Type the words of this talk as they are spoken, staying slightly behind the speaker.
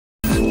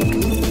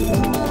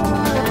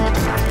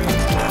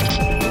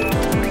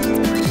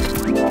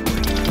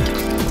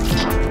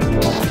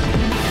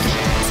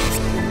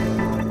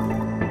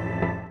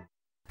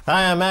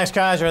Hi, I'm Max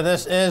Keiser.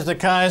 This is the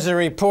Keiser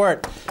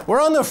Report.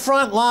 We're on the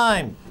front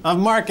line of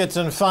markets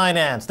and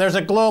finance. There's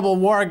a global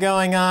war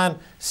going on,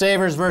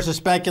 savers versus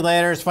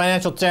speculators,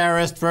 financial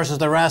terrorists versus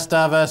the rest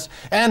of us.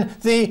 And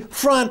the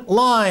front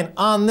line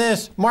on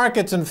this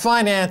markets and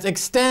finance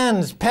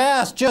extends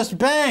past just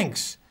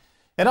banks.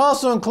 It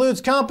also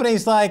includes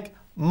companies like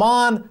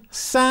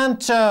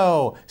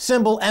Monsanto,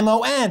 symbol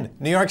MON,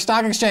 New York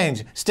Stock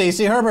Exchange.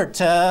 Stacy Herbert,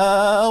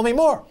 tell me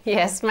more.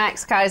 Yes,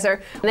 Max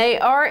Keiser. They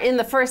are in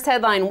the first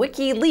headline,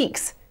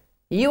 WikiLeaks.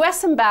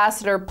 U.S.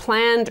 ambassador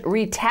planned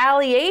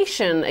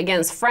retaliation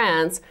against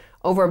France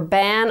over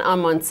ban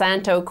on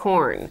Monsanto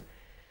corn.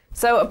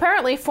 So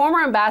apparently,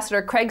 former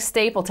Ambassador Craig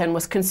Stapleton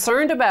was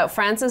concerned about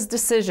France's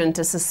decision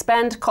to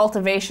suspend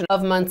cultivation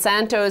of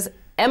Monsanto's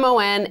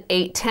MON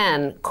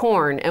 810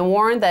 corn and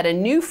warned that a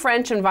new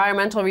French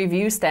environmental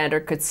review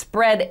standard could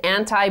spread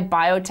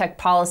anti-biotech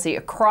policy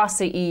across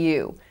the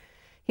EU.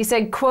 He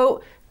said,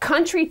 quote,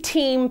 "Country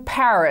Team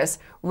Paris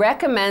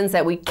recommends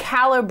that we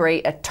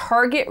calibrate a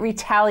target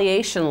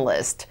retaliation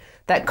list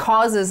that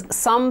causes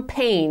some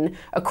pain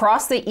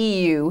across the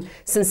EU,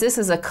 since this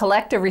is a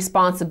collective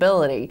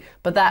responsibility,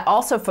 but that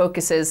also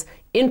focuses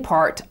in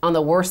part on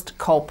the worst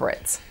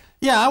culprits."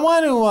 Yeah, I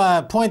want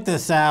to point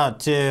this out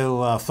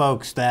to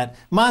folks that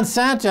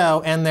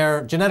Monsanto and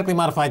their genetically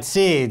modified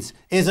seeds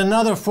is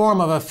another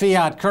form of a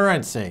fiat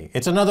currency.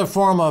 It's another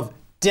form of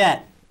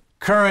debt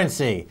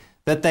currency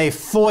that they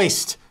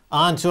foist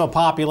onto a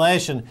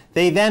population.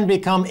 They then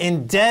become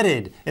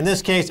indebted, in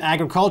this case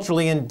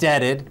agriculturally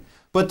indebted,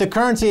 but the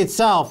currency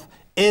itself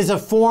is a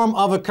form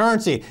of a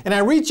currency. And I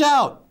reach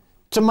out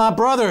to my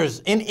brothers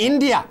in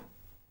India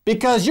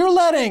because you're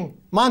letting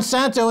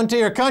Monsanto into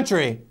your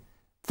country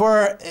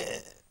for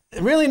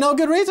really no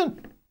good reason.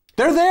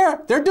 They're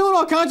there. They're doing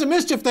all kinds of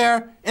mischief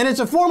there, and it's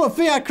a form of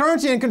fiat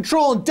currency and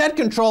control and debt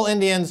control,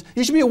 Indians.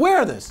 You should be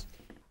aware of this.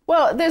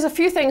 Well, there's a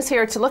few things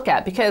here to look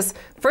at because,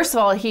 first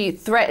of all, he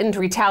threatened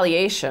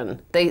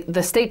retaliation.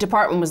 The State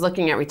Department was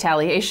looking at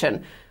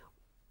retaliation.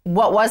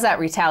 What was that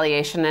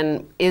retaliation,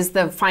 and is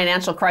the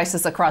financial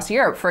crisis across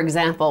Europe, for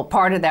example,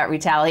 part of that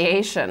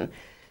retaliation?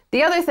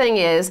 The other thing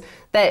is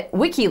that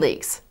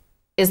WikiLeaks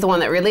is the one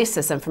that released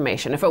this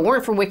information. If it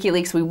weren't for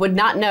WikiLeaks, we would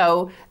not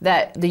know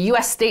that the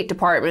US State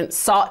Department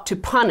sought to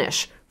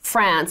punish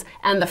France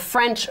and the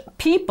French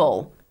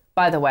people.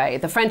 By the way,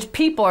 the French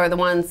people are the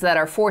ones that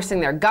are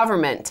forcing their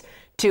government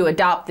to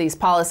adopt these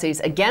policies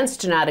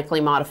against genetically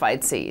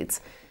modified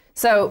seeds.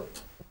 So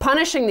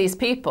punishing these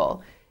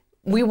people,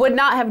 we would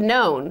not have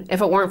known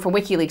if it weren't for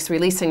WikiLeaks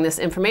releasing this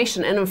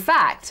information. And in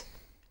fact,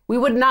 we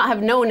would not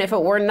have known if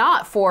it were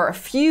not for a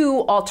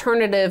few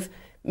alternative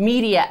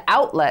media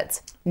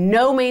outlets,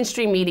 no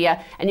mainstream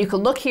media. And you can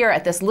look here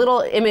at this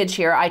little image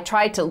here.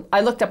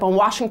 I looked up on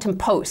Washington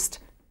Post.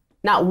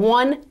 Not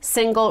one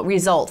single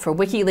result for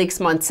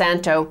WikiLeaks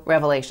Monsanto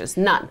revelations.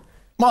 None.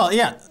 Well,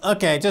 yeah,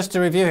 okay, just to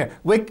review here.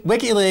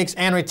 WikiLeaks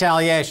and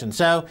retaliation.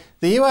 So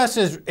the U.S.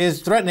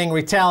 is threatening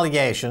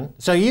retaliation.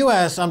 So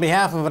U.S., on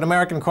behalf of an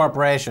American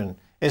corporation,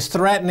 is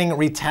threatening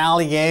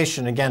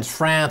retaliation against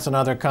France and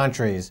other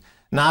countries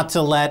not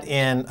to let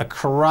in a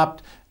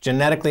corrupt,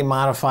 genetically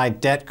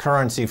modified debt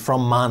currency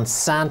from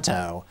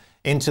Monsanto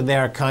into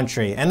their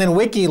country. And then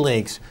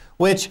WikiLeaks,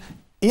 which,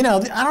 you know,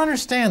 I don't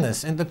understand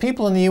this. And the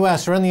people in the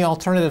U.S. who are in the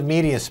alternative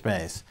media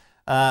space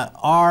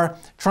are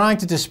trying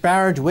to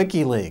disparage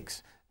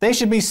WikiLeaks. They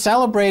should be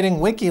celebrating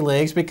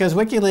WikiLeaks because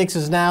WikiLeaks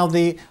is now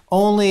the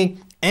only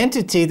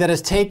entity that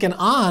has taken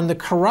on the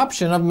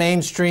corruption of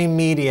mainstream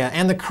media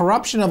and the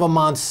corruption of a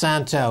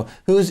Monsanto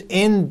who's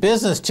in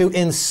business to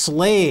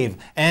enslave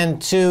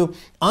and to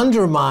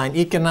undermine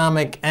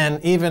economic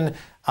and even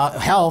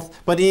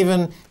health, but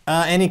even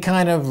any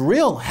kind of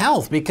real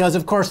health, because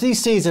of course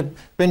these seeds have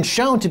been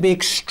shown to be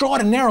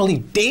extraordinarily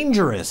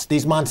dangerous,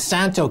 these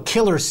Monsanto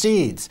killer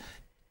seeds.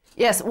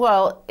 Yes,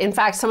 well, in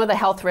fact, some of the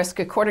health risk,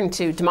 according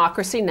to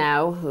Democracy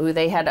Now!, who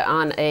they had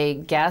on a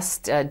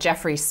guest,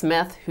 Jeffrey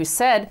Smith, who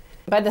said,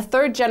 by the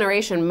third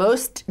generation,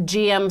 most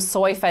GM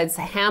soy-fed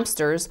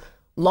hamsters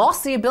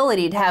lost the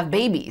ability to have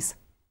babies.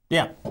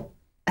 Yeah.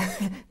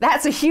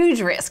 That's a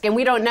huge risk, and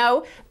we don't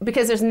know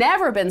because there's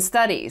never been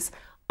studies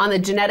on the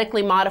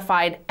genetically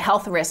modified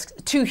health risks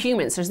to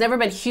humans. There's never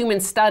been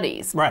human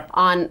studies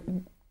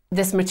on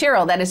this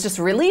material that is just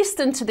released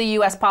into the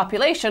U.S.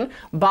 population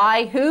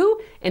by who?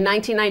 In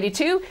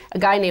 1992, a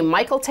guy named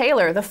Michael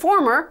Taylor, the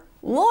former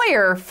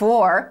lawyer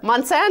for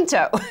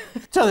Monsanto.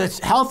 So it's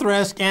health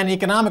risk and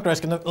economic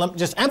risk. And let me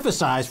just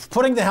emphasize,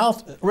 putting the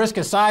health risk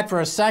aside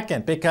for a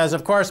second, because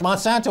of course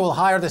Monsanto will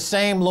hire the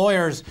same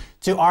lawyers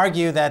to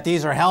argue that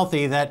these are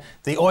healthy that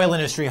the oil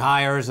industry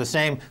hires, the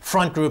same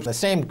front group, the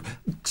same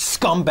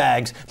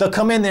scumbags. They'll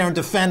come in there and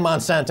defend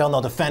Monsanto and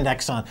they'll defend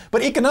Exxon.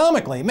 But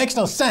economically, it makes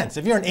no sense.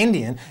 If you're an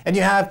Indian and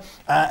you have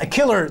a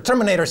killer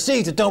Terminator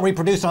seeds that don't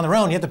reproduce on their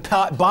own, you have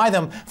to buy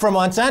them from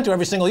Monsanto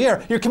every single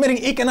year, you're committing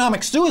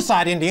economic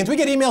suicide, Indians. We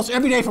get emails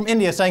every day from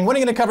India saying, when are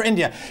you going to cover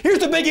India? Here's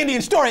the big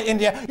Indian story,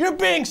 India. You're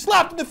being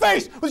slapped in the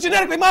face with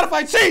genetically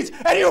modified seeds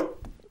and you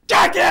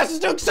jackasses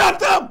to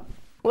accept them.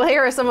 Well,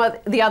 here are some of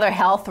the other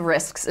health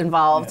risks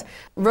involved. Yeah.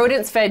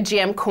 Rodents fed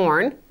GM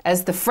corn,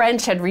 as the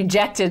French had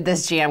rejected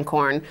this GM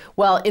corn.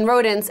 Well, in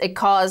rodents, it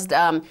caused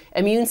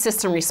immune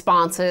system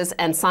responses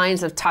and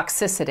signs of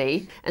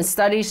toxicity. And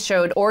studies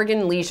showed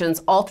organ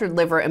lesions, altered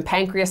liver and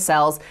pancreas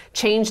cells,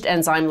 changed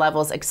enzyme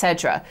levels,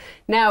 etc.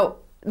 Now,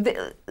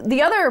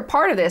 the other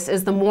part of this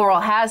is the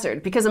moral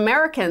hazard, because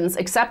Americans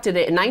accepted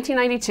it in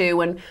 1992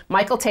 when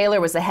Michael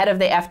Taylor was the head of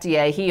the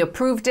FDA. He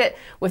approved it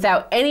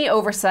without any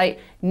oversight,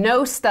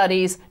 no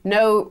studies,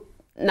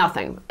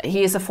 nothing.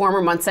 He is a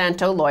former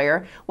Monsanto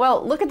lawyer.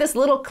 Well, look at this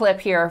little clip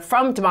here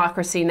from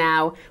Democracy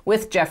Now!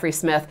 With Jeffrey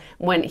Smith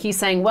when he's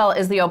saying, well,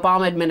 is the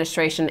Obama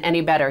administration any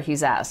better,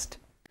 he's asked.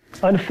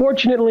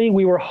 Unfortunately,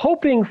 we were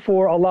hoping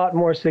for a lot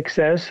more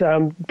success.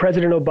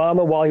 President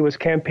Obama, while he was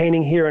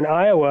campaigning here in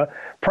Iowa,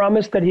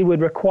 promised that he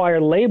would require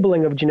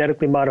labeling of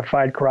genetically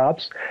modified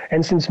crops.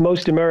 And since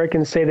most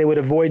Americans say they would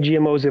avoid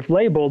GMOs if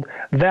labeled,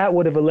 that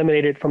would have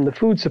eliminated it from the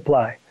food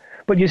supply.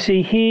 But you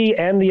see, he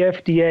and the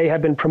FDA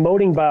have been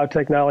promoting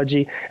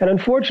biotechnology, and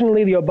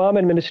unfortunately, the Obama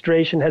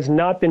administration has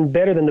not been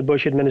better than the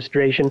Bush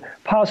administration,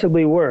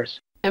 possibly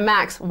worse. And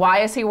Max, why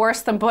is he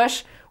worse than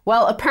Bush?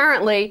 Well,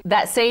 apparently,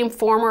 that same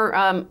former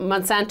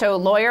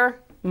Monsanto lawyer,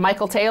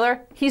 Michael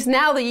Taylor, he's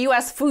now the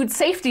U.S. food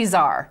safety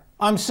czar.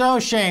 I'm so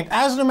ashamed.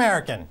 As an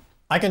American,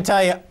 I can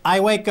tell you, I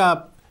wake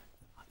up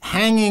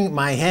hanging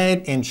my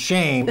head in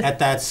shame at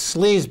that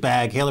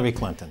sleazebag Hillary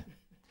Clinton.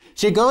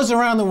 She goes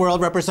around the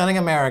world representing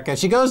America.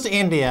 She goes to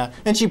India,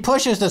 and she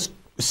pushes this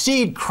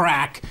seed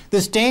crack,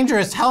 this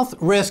dangerous health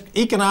risk,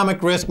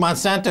 economic risk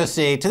Monsanto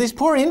seed to these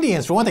poor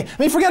Indians, for one thing.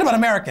 I mean, forget about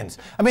Americans.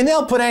 I mean,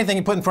 they'll put anything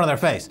you put in front of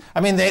their face. I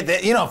mean,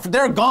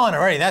 they're gone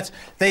already.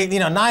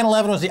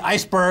 9/11 was the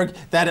iceberg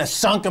that has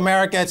sunk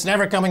America. It's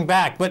never coming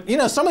back. But,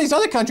 some of these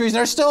other countries,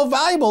 they're still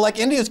valuable. Like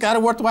India's got a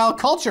worthwhile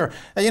culture.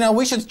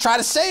 We should try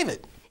to save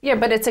it. Yeah,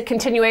 but it's a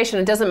continuation.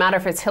 It doesn't matter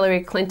if it's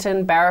Hillary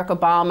Clinton, Barack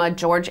Obama,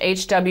 George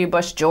H.W.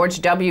 Bush,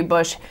 George W.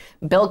 Bush,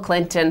 Bill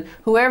Clinton,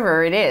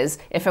 whoever it is.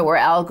 If it were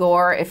Al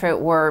Gore, if it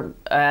were,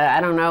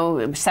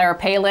 Sarah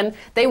Palin,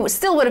 they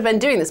still would have been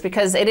doing this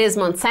because it is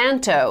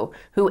Monsanto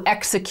who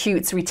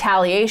executes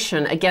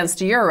retaliation against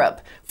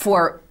Europe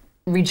for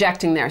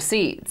rejecting their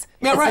seeds.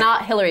 Yeah, it's right.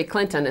 not Hillary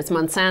Clinton, it's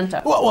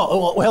Monsanto.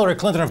 Well, Hillary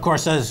Clinton, of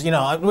course, says,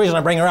 the reason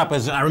I bring her up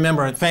is I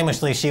remember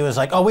famously she was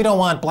like, oh, we don't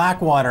want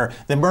Blackwater,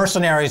 the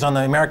mercenaries on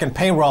the American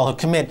payroll who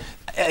commit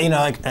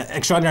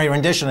extraordinary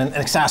rendition and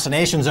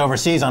assassinations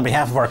overseas on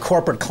behalf of our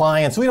corporate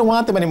clients. We don't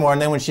want them anymore. And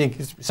then when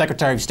she's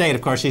Secretary of State,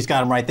 of course, she's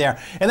got them right there.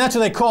 And that's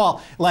what they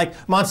call, like,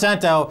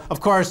 Monsanto. Of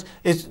course,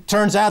 it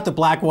turns out that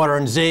Blackwater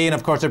and Z, and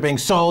of course, they're being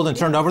sold and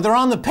turned over. They're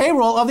on the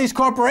payroll of these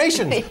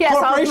corporations. Yes,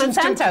 corporations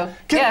Monsanto.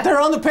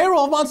 They're on the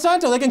payroll of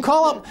Monsanto. They can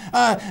call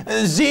up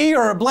Z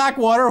or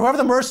Blackwater, whoever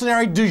the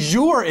mercenary du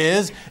jour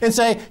is, and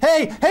say,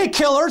 hey,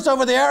 killers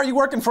over there, are you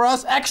working for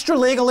us extra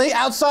legally,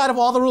 outside of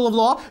all the rule of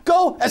law?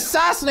 Go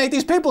assassinate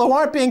these people who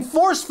aren't being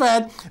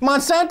force-fed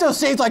Monsanto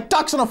seeds like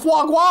ducks on a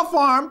foie gras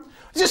farm.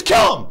 Just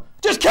kill them.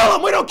 Just kill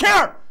them. We don't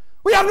care.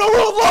 We have no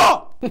rule of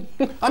law.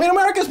 I mean,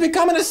 America's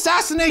become an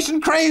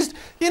assassination-crazed,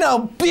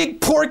 big,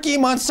 porky,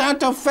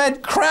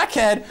 Monsanto-fed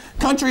crackhead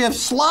country of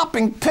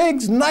slopping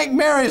pigs,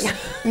 nightmares.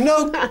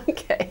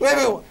 Okay.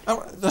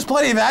 There's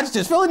plenty of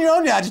adjectives. Fill in your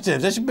own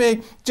adjectives. There should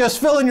be just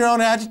fill in your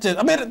own adjectives.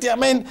 I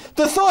mean,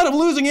 the thought of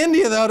losing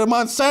India, though, to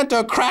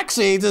Monsanto crack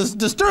seeds is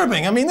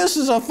disturbing. I mean, this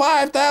is a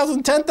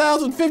 5,000,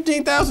 10,000,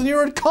 15,000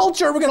 year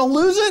culture. We're going to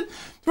lose it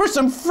for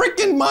some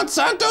freaking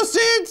Monsanto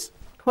seeds?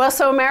 Well,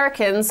 so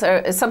Americans,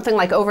 something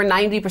like over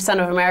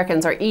 90% of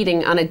Americans are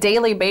eating on a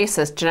daily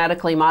basis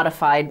genetically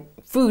modified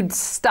food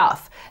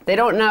stuff. They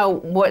don't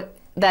know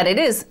that it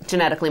is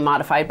genetically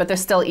modified, but they're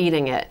still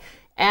eating it.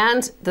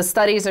 And the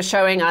studies are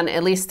showing,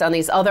 at least on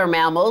these other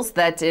mammals,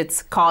 that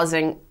it's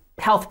causing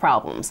health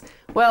problems.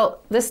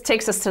 Well, this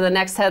takes us to the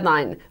next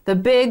headline, the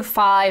big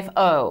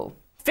 5-0.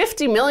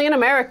 50 million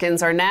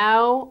Americans are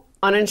now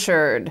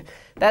uninsured.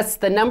 That's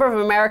the number of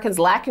Americans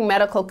lacking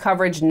medical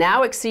coverage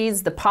now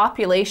exceeds the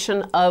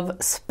population of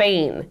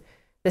Spain.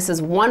 This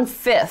is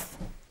 1/5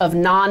 of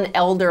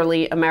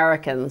non-elderly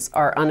Americans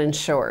are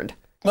uninsured.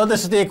 Well,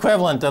 this is the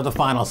equivalent of the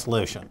final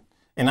solution.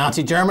 In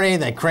Nazi Germany,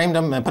 they creamed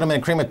them and put them in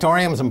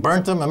crematoriums and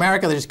burnt them.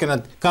 America, they're just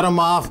going to cut them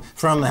off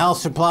from the health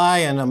supply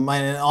and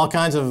all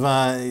kinds of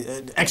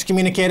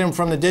excommunicate them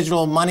from the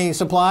digital money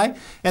supply,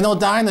 and they'll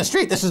die in the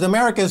street. This is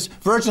America's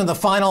version of the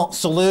final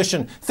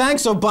solution.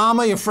 Thanks,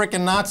 Obama, you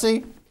frickin'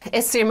 Nazi.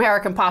 It's the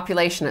American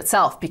population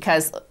itself,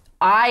 because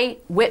I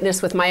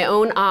witnessed with my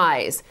own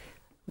eyes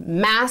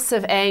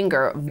massive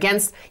anger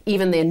against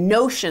even the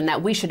notion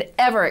that we should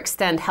ever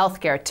extend health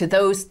care to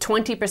those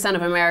 20%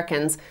 of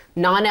Americans,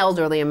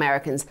 non-elderly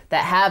Americans,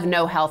 that have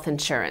no health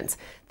insurance.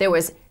 There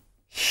was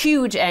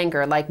huge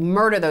anger, like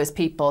murder those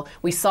people.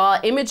 We saw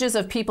images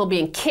of people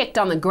being kicked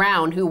on the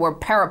ground who were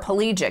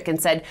paraplegic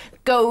and said,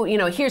 go,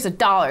 here's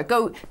 $1,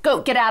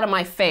 go, get out of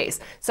my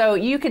face. So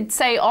you could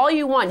say all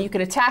you want, you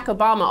could attack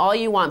Obama all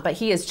you want, but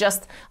he is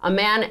just a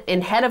man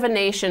in head of a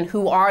nation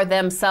who are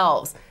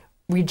themselves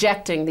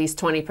rejecting these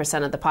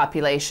 20% of the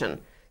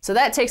population. So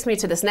that takes me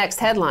to this next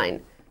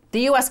headline.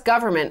 the US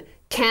government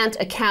can't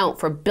account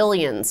for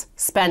billions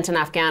spent in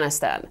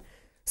Afghanistan.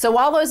 So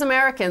while those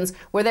Americans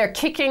were there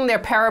kicking their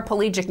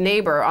paraplegic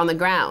neighbor on the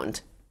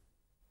ground,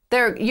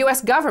 their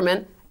US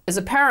government is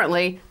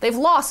apparently, they've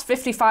lost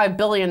 $55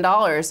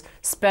 billion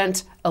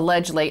spent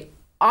allegedly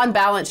on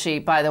balance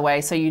sheet, by the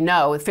way, so you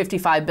know, with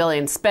 $55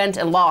 billion spent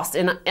and lost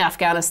in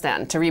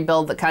Afghanistan to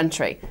rebuild the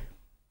country.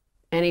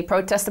 Any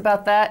protest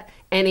about that?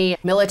 Any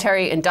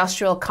military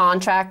industrial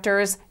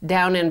contractors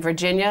down in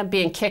Virginia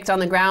being kicked on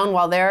the ground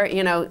while they're,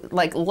 you know,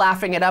 like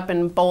laughing it up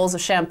in bowls of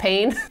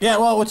champagne? Yeah,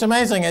 well, what's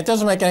amazing, it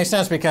doesn't make any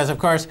sense because, of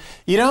course,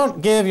 you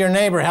don't give your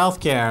neighbor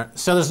health care,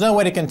 so there's no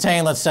way to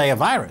contain, let's say, a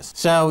virus.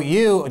 So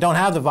you don't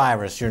have the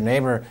virus. Your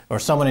neighbor or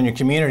someone in your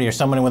community or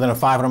someone within a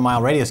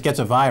 500-mile radius gets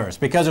a virus.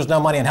 Because there's no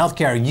money in health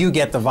care, you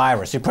get the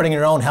virus. You're putting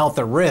your own health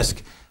at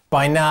risk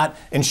by not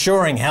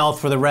ensuring health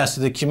for the rest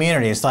of the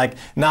community. It's like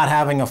not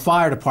having a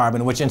fire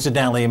department, which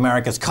incidentally,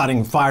 America's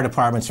cutting fire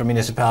departments from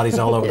municipalities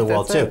all over the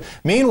world too.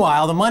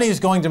 Meanwhile, the money is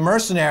going to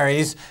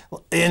mercenaries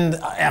in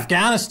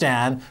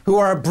Afghanistan who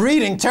are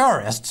breeding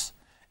terrorists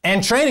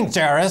and training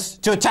terrorists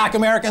to attack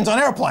Americans on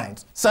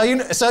airplanes. So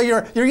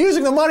you're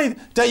using the money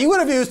that you would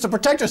have used to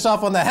protect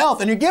yourself on the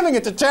health, and you're giving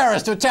it to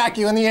terrorists to attack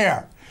you in the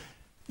air.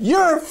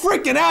 You're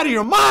freaking out of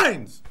your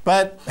minds!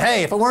 But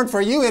hey, if it weren't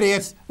for you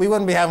idiots, we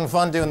wouldn't be having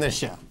fun doing this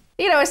show.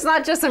 You know, it's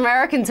not just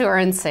Americans who are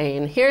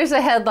insane. Here's a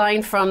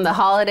headline from the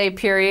holiday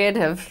period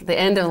of the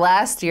end of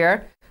last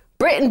year.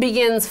 Britain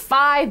begins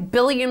 £5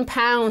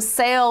 billion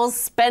sales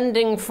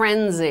spending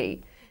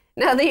frenzy.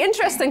 Now, the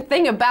interesting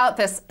thing about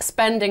this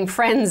spending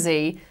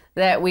frenzy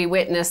that we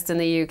witnessed in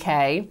the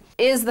UK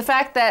is the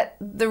fact that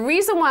the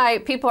reason why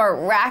people are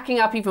racking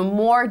up even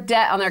more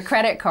debt on their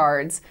credit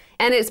cards,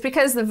 and it's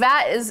because the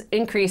VAT is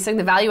increasing,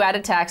 the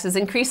value-added tax is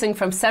increasing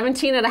from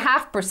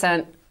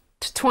 17.5%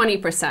 to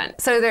 20%.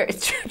 So they're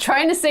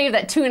trying to save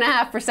that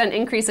 2.5%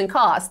 increase in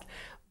cost.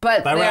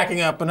 But by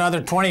racking up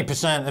another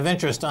 20% of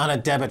interest on a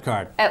debit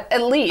card.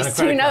 At least,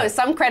 who knows? Card.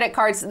 Some credit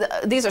cards,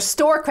 these are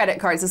store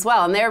credit cards as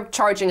well, and they're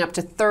charging up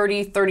to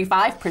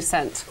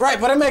 35%. Right,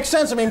 but it makes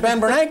sense. I mean,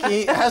 Ben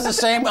Bernanke has the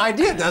same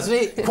idea, doesn't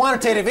he?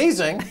 Quantitative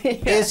easing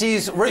is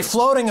he's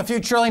floating a few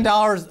 $1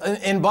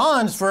 trillion in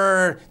bonds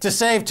to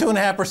save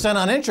 2.5%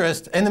 on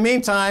interest. In the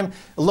meantime,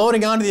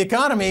 loading onto the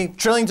economy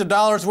trillions of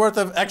dollars worth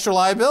of extra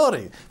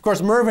liability. Of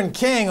course, Mervyn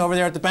King over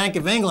there at the Bank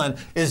of England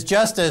is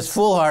just as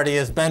foolhardy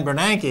as Ben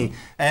Bernanke.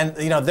 And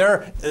you know,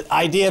 their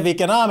idea of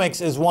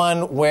economics is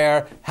one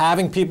where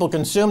having people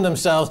consume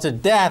themselves to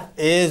death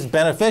is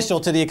beneficial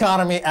to the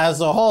economy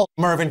as a whole.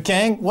 Mervyn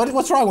King,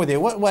 what's wrong with you?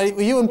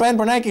 You and Ben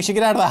Bernanke should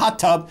get out of the hot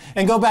tub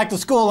and go back to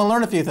school and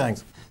learn a few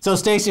things. So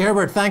Stacy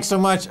Herbert, thanks so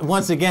much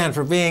once again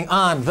for being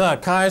on the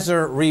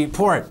Keiser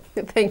Report.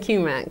 Thank you,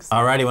 Max.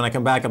 Alrighty, when I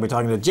come back, I'll be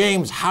talking to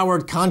James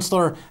Howard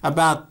Kunstler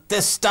about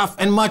this stuff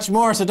and much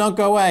more, so don't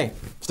go away.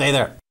 Stay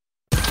there.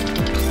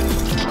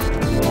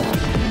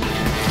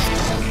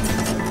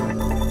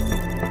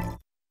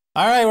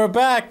 All right, we're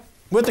back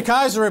with the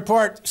Keiser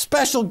Report.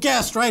 Special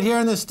guest right here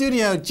in the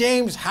studio,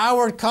 James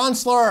Howard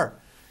Kunstler.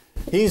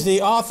 He's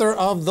the author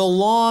of The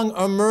Long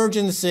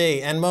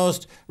Emergency and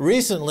most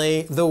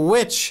recently, The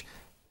Witch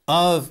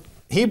of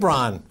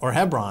Hebron, or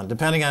Hebron,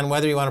 depending on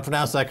whether you want to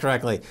pronounce that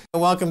correctly.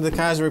 Welcome to the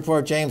Keiser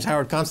Report, James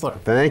Howard Kunstler.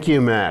 Thank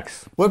you,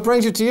 Max. What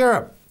brings you to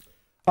Europe?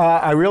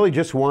 I really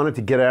just wanted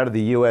to get out of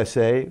the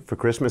USA for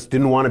Christmas.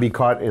 Didn't want to be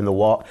caught in the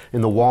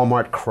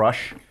Walmart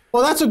crush.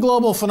 Well, that's a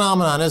global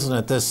phenomenon, isn't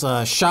it? This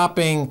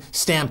shopping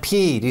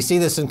stampede. You see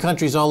this in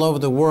countries all over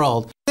the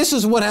world. This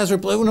is what has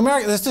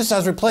this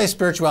has replaced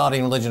spirituality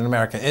and religion in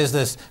America, is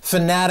this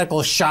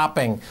fanatical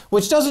shopping,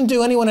 which doesn't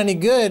do anyone any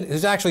good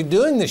who's actually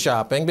doing the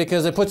shopping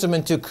because it puts them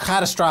into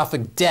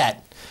catastrophic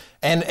debt.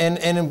 And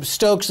it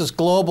stokes this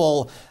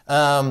global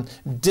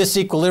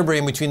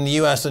disequilibrium between the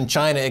U.S. and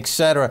China, et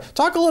cetera.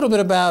 Talk a little bit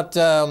about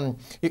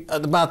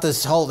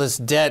this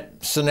debt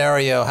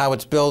scenario, how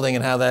it's building,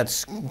 and how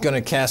that's going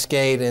to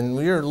cascade. And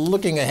you're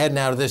looking ahead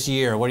now to this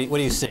year. What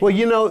do you see? Well,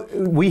 you know,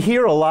 we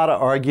hear a lot of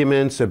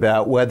arguments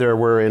about whether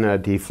we're in a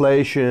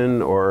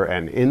deflation or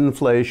an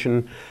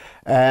inflation.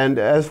 And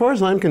as far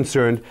as I'm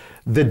concerned,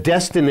 the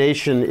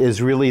destination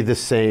is really the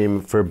same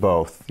for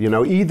both. You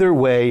know, either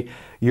way,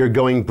 you're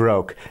going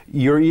broke.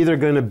 You're either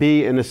going to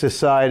be in a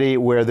society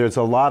where there's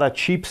a lot of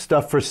cheap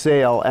stuff for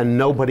sale and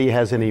nobody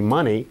has any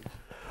money,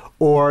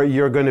 or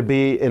you're going to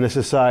be in a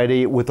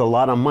society with a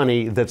lot of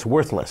money that's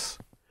worthless.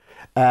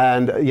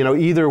 And, you know,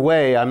 either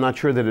way, I'm not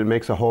sure that it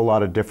makes a whole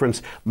lot of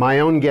difference.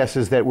 My own guess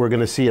is that we're going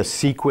to see a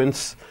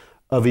sequence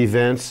of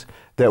events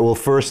that will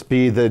first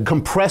be the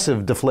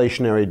compressive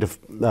deflationary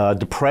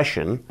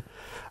depression,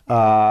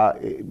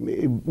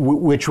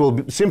 which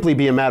will simply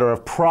be a matter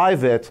of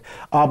private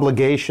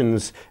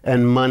obligations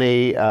and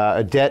money,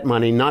 debt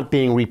money, not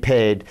being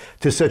repaid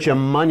to such a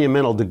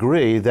monumental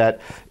degree that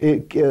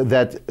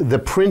that the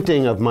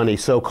printing of money,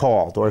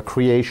 so-called, or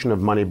creation of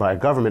money by a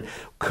government,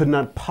 could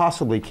not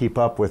possibly keep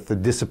up with the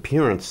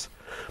disappearance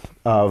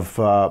of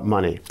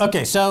money.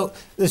 Okay, so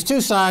there's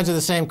two sides of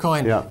the same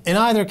coin. Yeah. In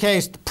either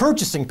case, the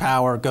purchasing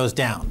power goes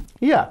down.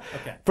 Yeah.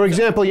 Okay. For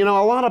example, you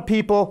know, a lot of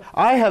people,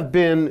 I have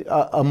been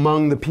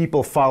among the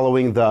people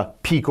following the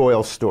peak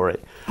oil story.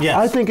 Yes.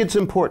 I think it's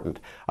important.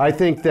 I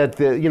think that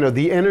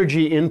the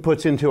energy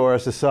inputs into our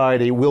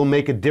society will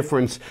make a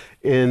difference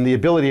in the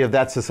ability of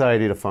that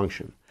society to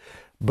function.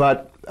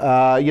 But,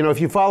 if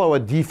you follow a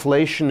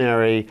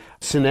deflationary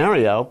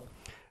scenario,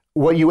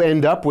 what you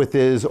end up with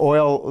is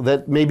oil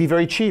that may be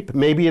very cheap.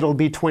 Maybe it'll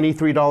be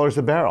 $23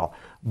 a barrel,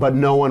 but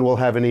no one will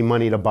have any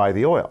money to buy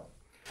the oil.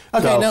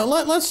 Okay, now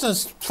let's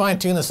just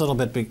fine-tune this a little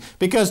bit,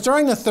 because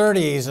during the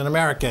 30s in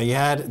America, you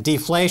had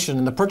deflation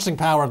and the purchasing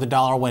power of the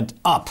dollar went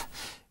up.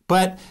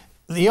 But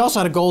you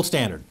also had a gold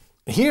standard.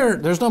 Here,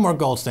 there's no more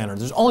gold standard.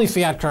 There's only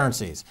fiat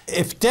currencies.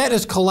 If debt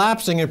is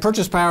collapsing and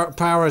purchase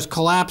power is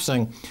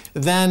collapsing,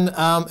 then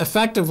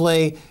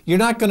effectively, you're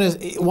not going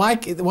to.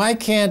 Why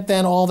can't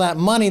then all that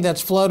money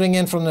that's floating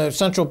in from the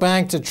central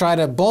bank to try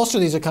to bolster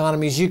these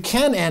economies? You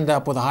can end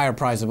up with a higher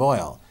price of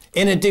oil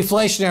in a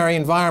deflationary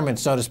environment,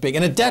 so to speak,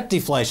 in a debt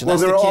deflation. Well,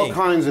 that's there the are key. all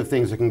kinds of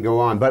things that can go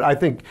on, but I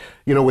think,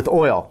 with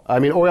oil,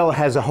 oil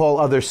has a whole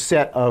other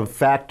set of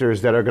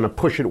factors that are going to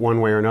push it one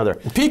way or another.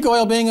 Peak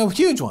oil being a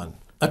huge one.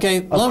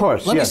 Okay, let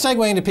me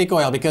segue into peak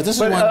oil, because this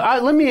is one.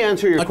 Let me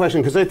answer your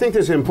question, because I think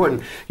this is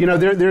important.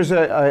 There's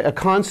a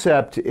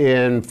concept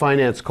in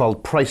finance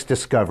called price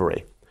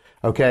discovery.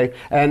 Okay,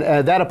 and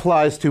that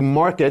applies to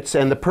markets,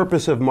 and the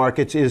purpose of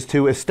markets is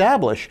to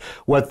establish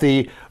what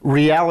the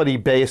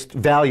reality-based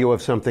value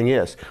of something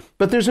is.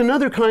 But there's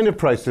another kind of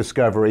price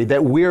discovery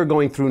that we're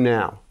going through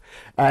now,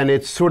 and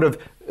it's sort of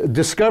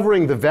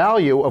discovering the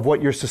value of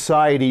what your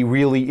society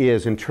really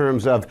is in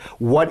terms of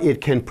what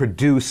it can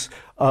produce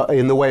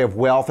in the way of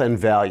wealth and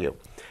value.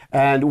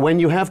 And when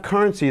you have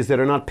currencies that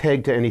are not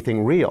pegged to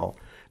anything real,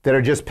 that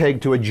are just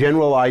pegged to a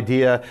general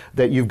idea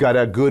that you've got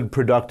a good,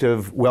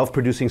 productive,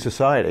 wealth-producing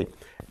society,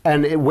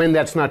 and when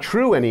that's not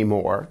true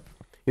anymore,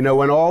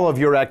 when all of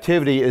your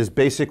activity is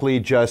basically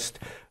just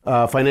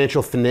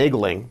financial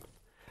finagling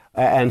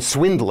and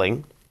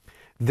swindling,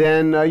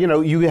 then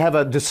you have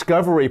a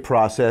discovery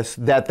process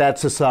that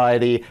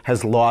society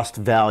has lost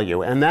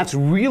value. And that's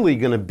really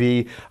going to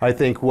be, I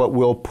think, what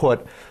will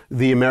put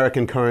the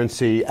American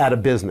currency out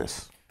of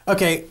business.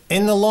 Okay,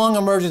 in The Long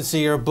Emergency,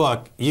 your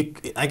book,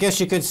 I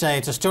guess you could say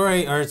it's a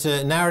story, or it's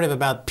a narrative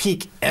about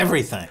peak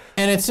everything.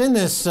 And it's in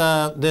this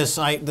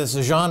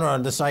genre,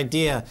 this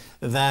idea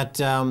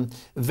that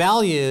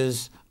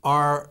values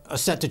are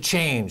set to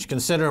change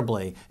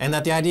considerably, and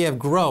that the idea of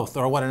growth,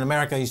 or what in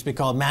America used to be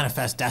called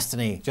manifest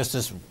destiny, just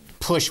this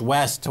push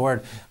west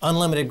toward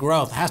unlimited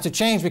growth, has to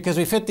change because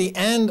we've hit the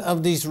end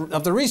of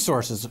the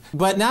resources.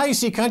 But now you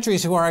see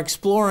countries who are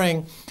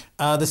exploring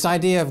this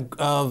idea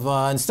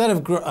of instead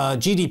of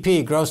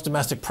GDP, gross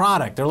domestic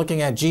product, they're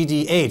looking at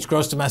GDH,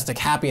 gross domestic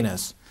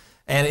happiness.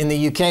 And in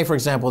the UK, for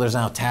example, there's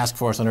now a task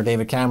force under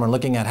David Cameron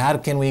looking at how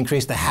can we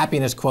increase the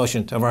happiness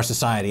quotient of our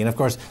society. And of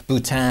course,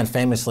 Bhutan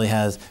famously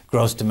has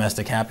gross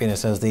domestic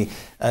happiness as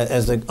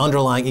the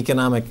underlying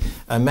economic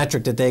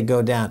metric that they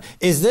go down.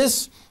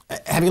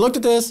 Have you looked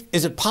at this?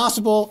 Is it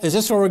possible? Is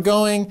this where we're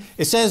going?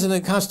 It says in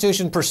the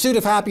Constitution, pursuit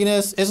of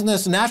happiness. Isn't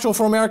this natural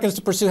for Americans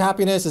to pursue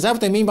happiness? Is that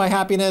what they mean by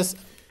happiness?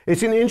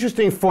 It's an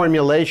interesting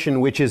formulation,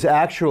 which is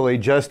actually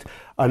just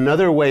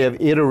another way of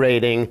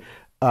iterating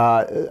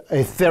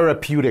a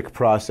therapeutic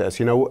process.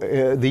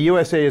 The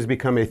USA has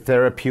become a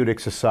therapeutic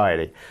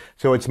society.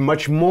 So it's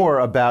much more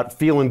about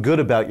feeling good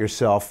about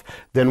yourself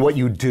than what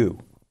you do.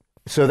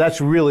 So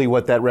that's really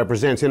what that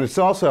represents. And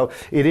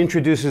it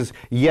introduces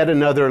yet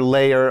another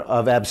layer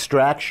of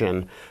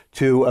abstraction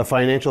to a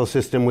financial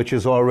system which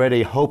is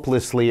already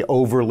hopelessly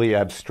overly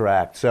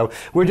abstract. So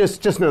we're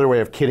just another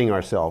way of kidding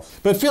ourselves.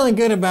 But feeling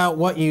good about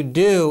what you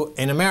do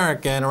in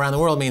America and around the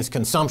world means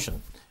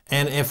consumption.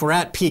 And if we're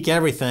at peak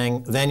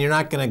everything, then you're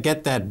not going to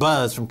get that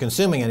buzz from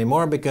consuming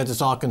anymore because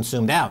it's all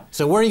consumed out.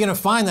 So where are you going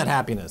to find that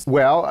happiness?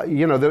 Well,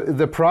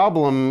 the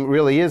problem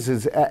really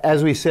is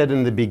as we said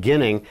in the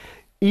beginning,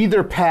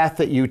 either path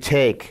that you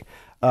take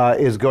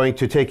is going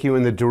to take you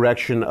in the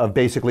direction of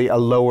basically a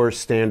lower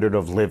standard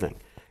of living.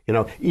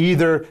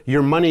 Either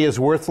your money is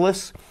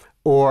worthless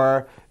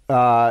or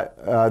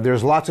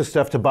there's lots of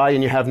stuff to buy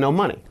and you have no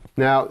money.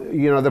 Now,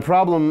 the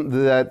problem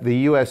that the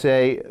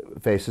USA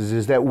faces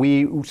is that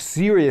we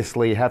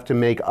seriously have to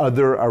make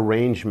other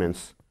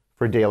arrangements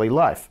for daily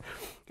life.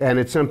 And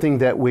it's something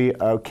that we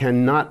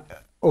cannot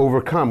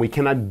overcome. We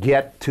cannot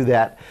get to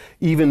that,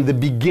 even the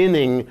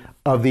beginning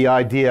of the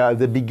idea,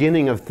 the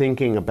beginning of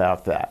thinking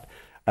about that.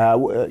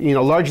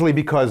 Largely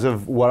because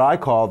of what I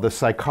call the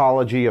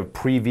psychology of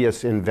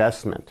previous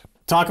investment.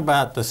 Talk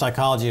about the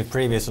psychology of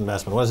previous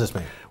investment. What does this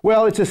mean?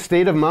 Well, it's a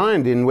state of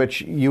mind in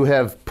which you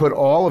have put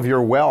all of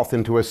your wealth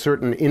into a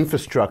certain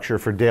infrastructure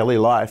for daily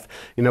life,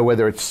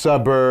 whether it's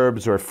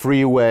suburbs or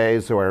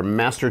freeways or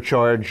master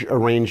charge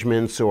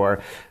arrangements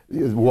or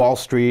Wall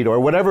Street or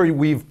whatever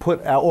we've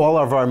put all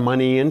of our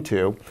money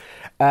into.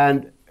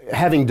 And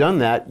having done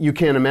that, you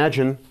can't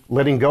imagine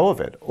letting go of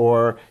it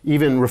or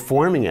even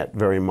reforming it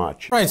very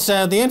much. Right,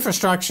 so the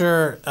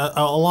infrastructure,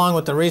 along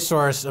with the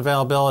resource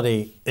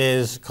availability,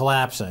 is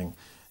collapsing.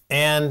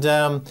 And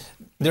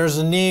there's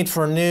a need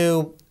for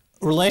new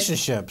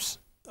relationships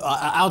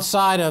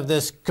outside of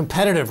this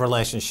competitive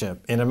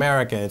relationship in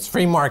America. It's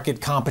free market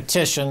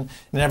competition,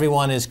 and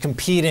everyone is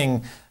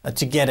competing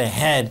to get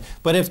ahead.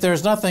 But if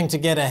there's nothing to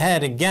get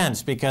ahead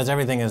against because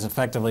everything has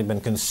effectively been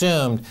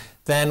consumed,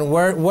 then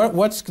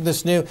what's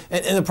this new?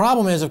 And the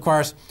problem is, of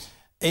course,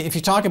 if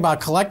you talk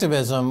about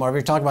collectivism or if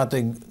you talk about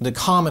the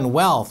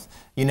commonwealth,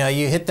 you know,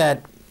 you hit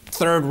that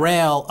third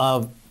rail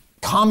of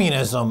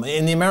communism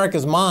in the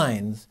America's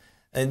minds.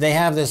 They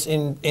have this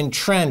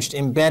entrenched,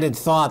 embedded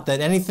thought that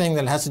anything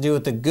that has to do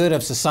with the good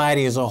of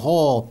society as a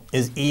whole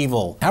is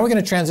evil. How are we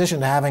going to transition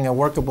to having a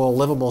workable,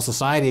 livable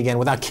society again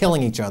without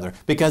killing each other?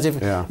 Because if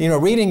you know,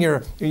 reading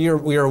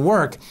your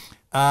work,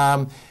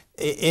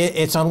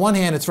 it's on one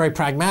hand it's very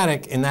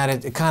pragmatic in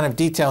that it kind of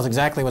details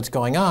exactly what's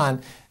going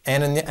on,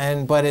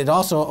 but it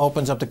also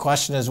opens up the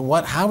question is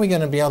how are we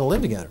going to be able to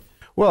live together?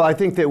 Well, I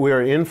think that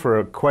we're in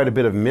for quite a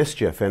bit of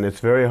mischief, and it's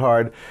very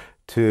hard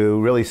to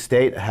really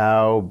state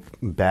how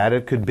bad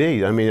it could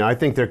be. I mean, I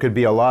think there could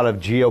be a lot of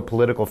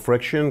geopolitical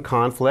friction,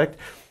 conflict.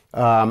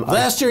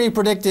 Last year you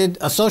predicted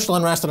a social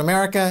unrest in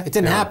America. It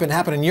didn't happen. It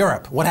happened in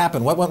Europe. What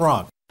happened? What went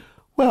wrong?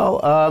 Well,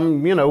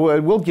 you know,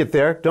 we'll get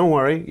there. Don't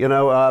worry. You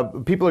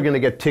know, people are going to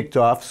get ticked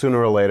off sooner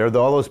or later.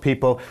 All those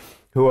people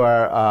who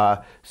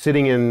are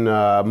sitting in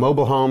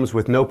mobile homes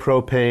with no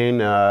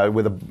propane,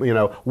 with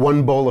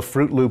one bowl of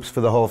Fruit Loops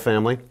for the whole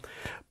family.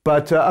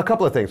 But a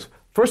couple of things.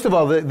 First of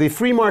all, the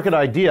free market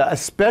idea,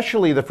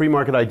 especially the free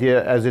market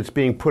idea as it's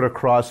being put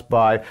across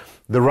by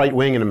the right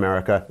wing in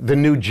America, the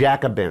new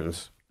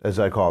Jacobins, as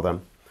I call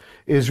them,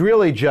 is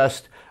really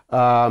just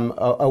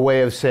a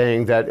way of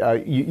saying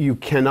that you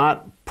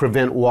cannot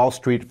prevent Wall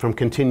Street from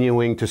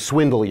continuing to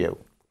swindle you.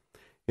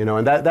 You know,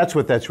 and that's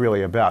what that's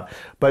really about.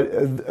 But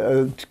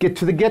to get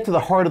to the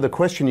heart of the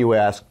question you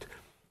asked,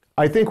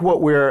 I think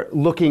what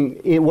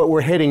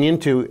we're heading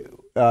into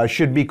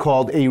should be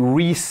called a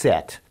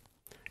reset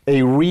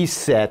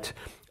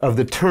of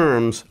the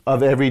terms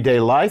of everyday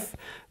life,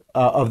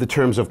 of the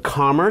terms of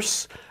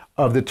commerce,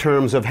 of the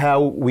terms of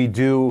how we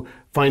do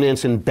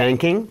finance and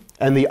banking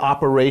and the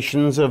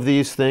operations of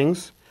these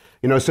things,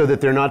 you know, so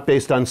that they're not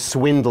based on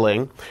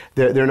swindling,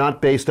 they're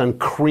not based on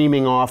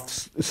creaming off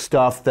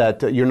stuff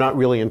that you're not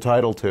really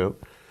entitled to.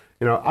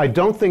 You know, I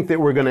don't think that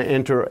we're going to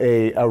enter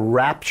a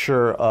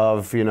rapture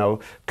of, you know,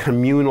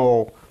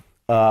 communal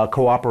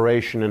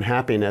cooperation and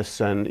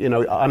happiness. And, you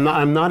know,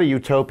 I'm not a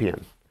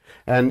utopian.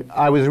 And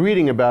I was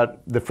reading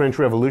about the French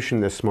Revolution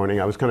this morning.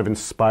 I was kind of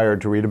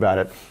inspired to read about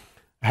it,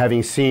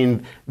 having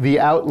seen the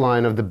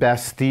outline of the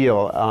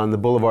Bastille on the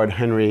Boulevard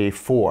Henry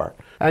IV.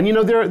 And, you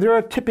know, there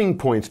are tipping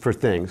points for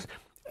things.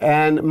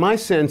 And my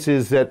sense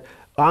is that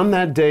on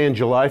that day, on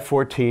July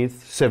 14th,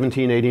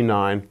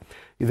 1789,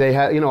 they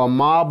had, you know, a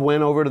mob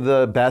went over to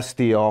the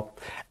Bastille,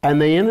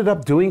 and they ended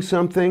up doing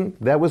something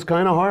that was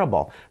kind of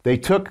horrible. They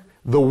took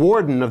the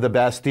warden of the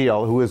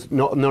Bastille, who is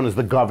known as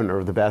the governor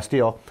of the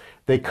Bastille,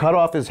 they cut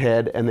off his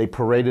head and they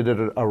paraded it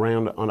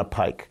around on a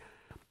pike.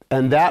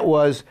 And that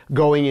was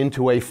going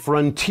into a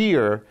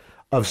frontier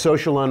of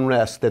social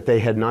unrest that they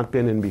had not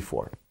been in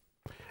before.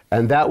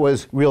 And that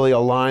was really a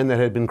line that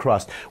had been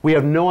crossed. We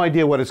have no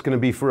idea what it's going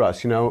to be for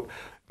us. You know,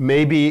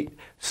 maybe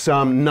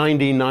some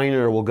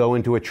 99er will go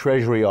into a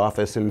treasury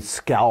office and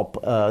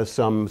scalp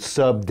some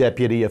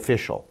sub-deputy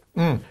official.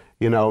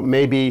 You know,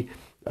 maybe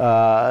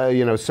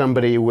you know,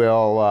 somebody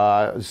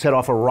will set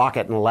off a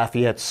rocket in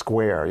Lafayette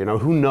Square. You know,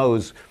 who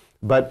knows?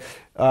 But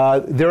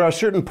there are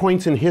certain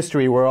points in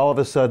history where all of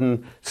a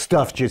sudden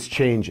stuff just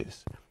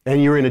changes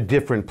and you're in a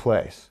different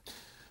place.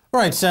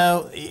 Right,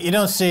 so you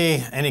don't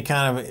see any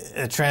kind of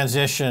a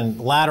transition,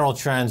 lateral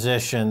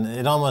transition.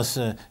 It almost...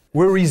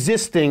 We're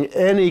resisting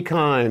any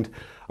kind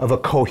of a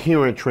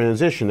coherent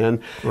transition.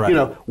 And, you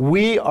know,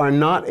 we are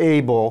not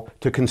able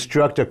to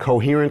construct a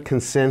coherent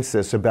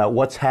consensus about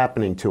what's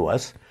happening to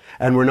us.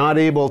 And we're not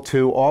able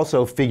to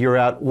also figure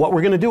out what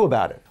we're going to do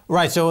about it.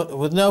 Right, so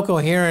with no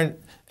coherent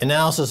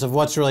analysis of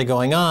what's really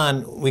going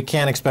on, we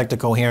can't expect a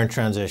coherent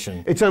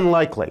transition. It's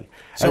unlikely.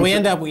 So we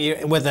end up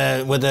with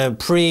a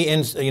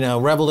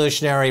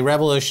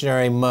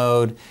revolutionary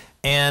mode,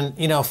 and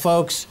you know,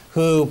 folks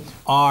who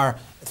are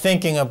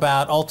thinking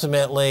about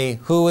ultimately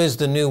who is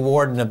the new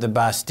warden of the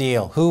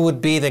Bastille, who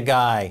would be the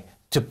guy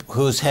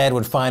whose head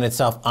would find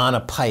itself on a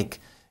pike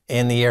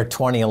in the year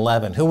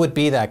 2011. Who would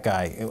be that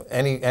guy?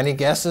 Any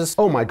guesses?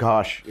 Oh my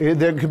gosh,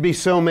 there could be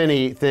so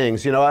many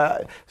things. You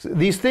know,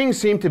 these things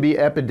seem to be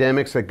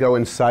epidemics that go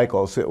in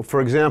cycles. For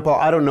example,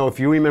 I don't know if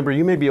you remember,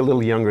 you may be a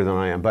little younger than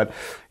I am, but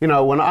you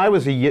know, when I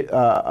was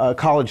a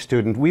college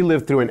student, we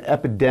lived through an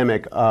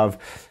epidemic of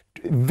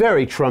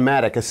very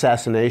traumatic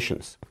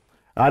assassinations.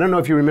 I don't know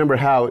if you remember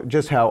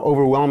just how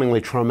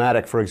overwhelmingly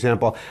traumatic, for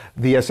example,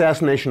 the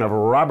assassination of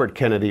Robert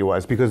Kennedy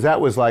was, because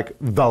that was like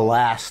the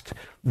last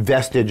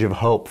vestige of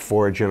hope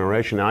for a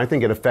generation. And I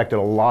think it affected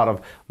a lot of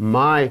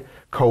my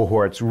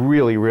cohorts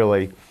really,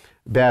 really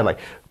badly.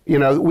 You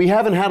know, we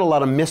haven't had a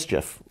lot of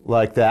mischief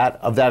like that,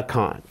 of that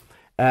kind.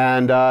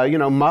 And, you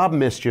know, mob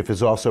mischief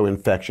is also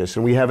infectious,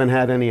 and we haven't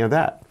had any of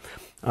that.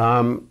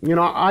 You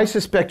know, I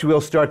suspect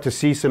we'll start to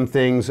see some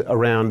things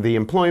around the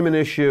employment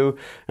issue.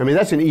 I mean,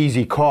 that's an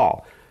easy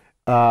call.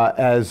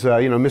 As,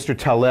 you know, Mr.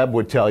 Taleb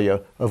would tell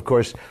you, of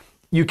course,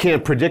 you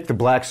can't predict the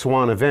black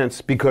swan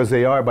events because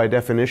they are, by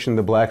definition,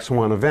 the black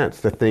swan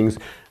events, the things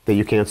that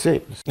you can't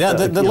see. Yeah,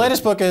 the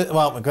latest book is,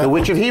 well, The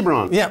Witch of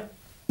Hebron. Yeah.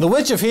 The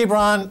Witch of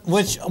Hebron,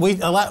 which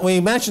we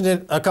mentioned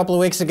it a couple of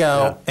weeks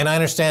ago, and I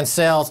understand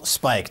sales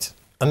spiked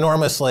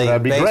enormously.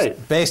 That'd be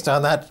great. Based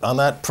on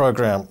that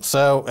program.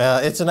 So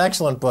it's an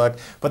excellent book.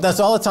 But that's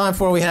all the time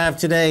for we have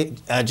today.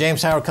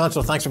 James Howard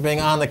Kunstler, thanks for being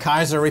on the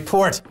Keiser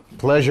Report.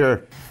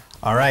 Pleasure.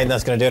 All right, and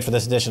that's going to do it for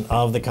this edition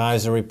of the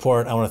Keiser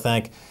Report. I want to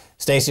thank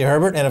Stacy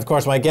Herbert and, of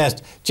course, my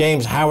guest,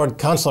 James Howard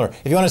Kunstler.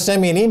 If you want to send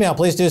me an email,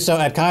 please do so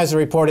at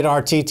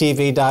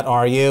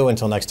keiserreport@rttv.ru.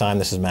 Until next time,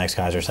 this is Max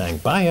Keiser saying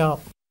bye, y'all.